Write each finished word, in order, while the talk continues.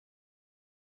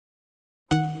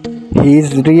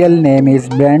His real name is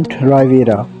Brent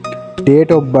Rivera. Date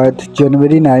of birth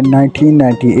January 9,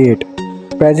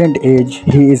 1998. Present age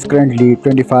he is currently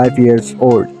 25 years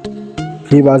old.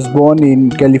 He was born in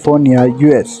California,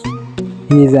 US.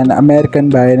 He is an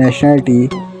American by nationality.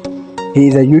 He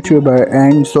is a YouTuber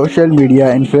and social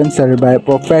media influencer by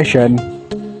profession.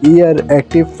 Year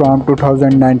active from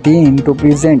 2019 to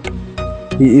present.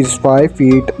 He is 5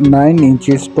 feet 9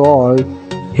 inches tall.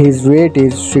 His weight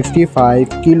is 65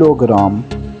 kg.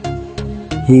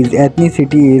 His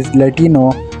ethnicity is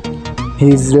Latino.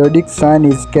 His zodiac sign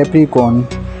is Capricorn.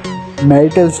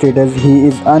 Marital status he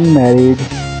is unmarried.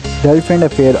 Girlfriend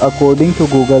affair according to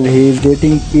Google he is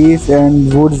dating Peace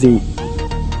and Woodsy.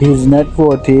 His net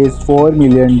worth is $4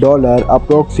 million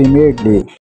approximately.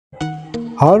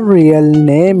 Her real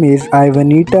name is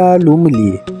Ivanita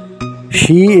Lumley.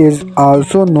 She is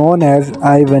also known as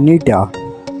Ivanita.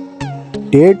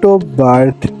 Date of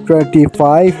birth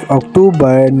 25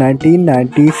 October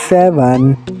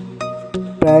 1997.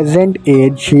 Present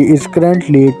age she is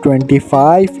currently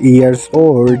 25 years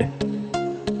old.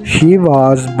 She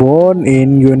was born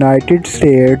in United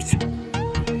States.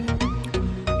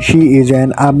 She is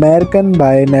an American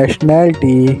by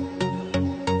nationality.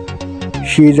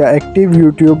 She is an active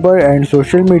YouTuber and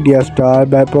social media star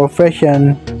by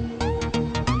profession.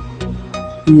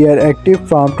 Year active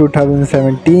from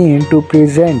 2017 to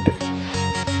present.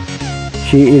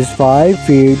 She is 5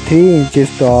 feet 3 inches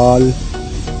tall.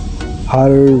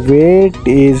 Her weight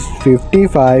is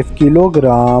 55 kg.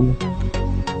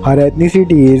 Her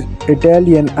ethnicity is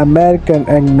Italian, American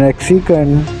and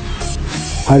Mexican.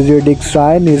 Her zodiac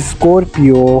sign is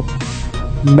Scorpio.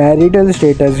 Marital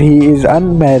status he is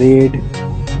unmarried.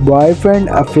 Boyfriend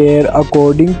affair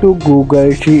according to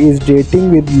Google she is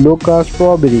dating with Luca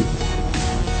Strawberry.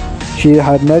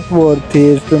 Her net worth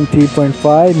is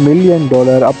 $23.5 million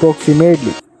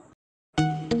approximately.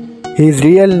 His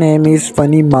real name is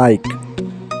Funny Mike.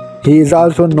 He is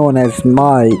also known as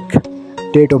Mike.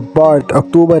 Date of birth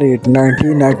October 8,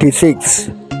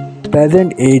 1996.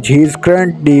 Present age he is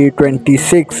currently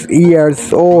 26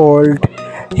 years old.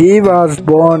 He was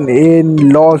born in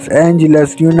Los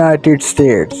Angeles, United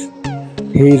States.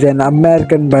 He is an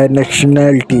American by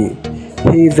nationality.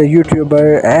 He is a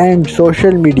YouTuber and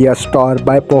social media star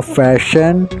by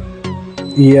profession.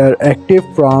 Year active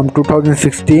from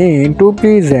 2016 to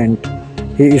present.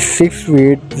 He is 6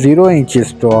 feet 0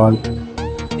 inches tall.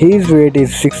 His weight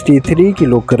is 63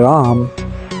 kg.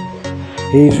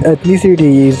 His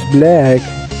ethnicity is black.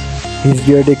 His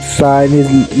zodiac sign is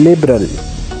Liberal.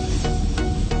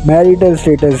 Marital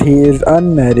status he is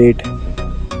unmarried.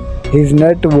 His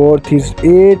net worth is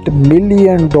 $8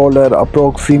 million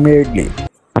approximately.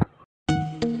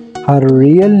 Her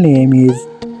real name is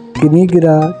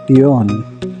Kinigra.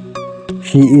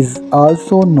 She is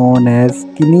also known as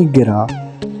Kinigra.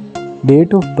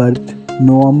 Date of birth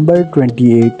November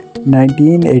 28,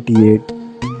 1988.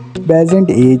 Present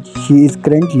age she is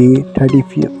currently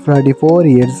 34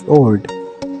 years old.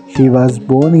 She was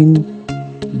born in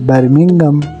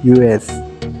Birmingham, US.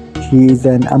 She is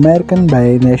an American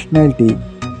by nationality.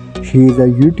 She is a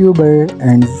YouTuber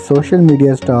and social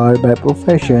media star by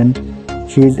profession.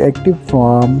 She is active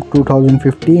from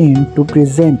 2015 to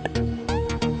present.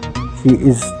 She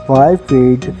is 5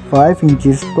 feet 5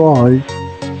 inches tall.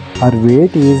 Her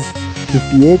weight is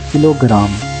 58 kg.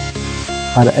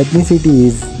 Her ethnicity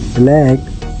is black.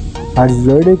 Her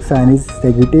zodiac sign is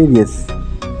Sagittarius.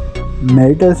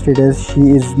 Marital status she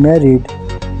is married.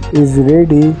 Is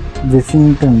ready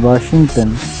Washington.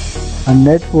 Her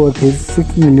net worth is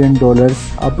 $6 million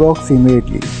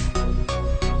approximately.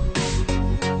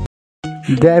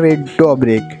 David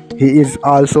Dobrik. He is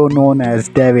also known as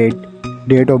David.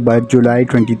 Date of birth July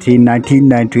 23,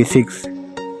 1996.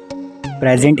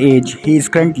 Present age he is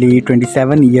currently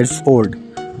 27 years old.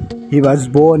 He was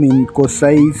born in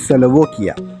Kosai,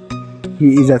 Slovakia.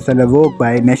 He is a Slovak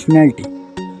by nationality.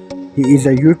 He is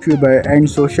a YouTuber and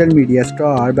social media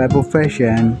star by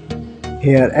profession.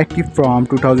 Here active from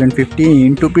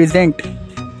 2015 to present.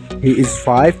 He is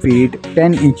 5 feet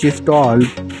 10 inches tall.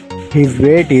 His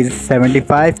weight is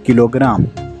 75 kg.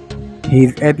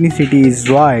 His ethnicity is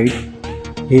white.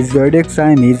 His zodiac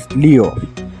sign is Leo.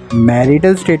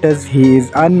 Marital status he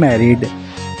is unmarried.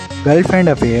 Girlfriend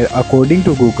affair according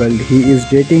to Google he is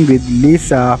dating with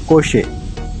Lisa Koshe.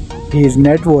 His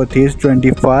net worth is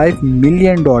 $25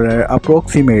 million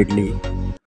approximately.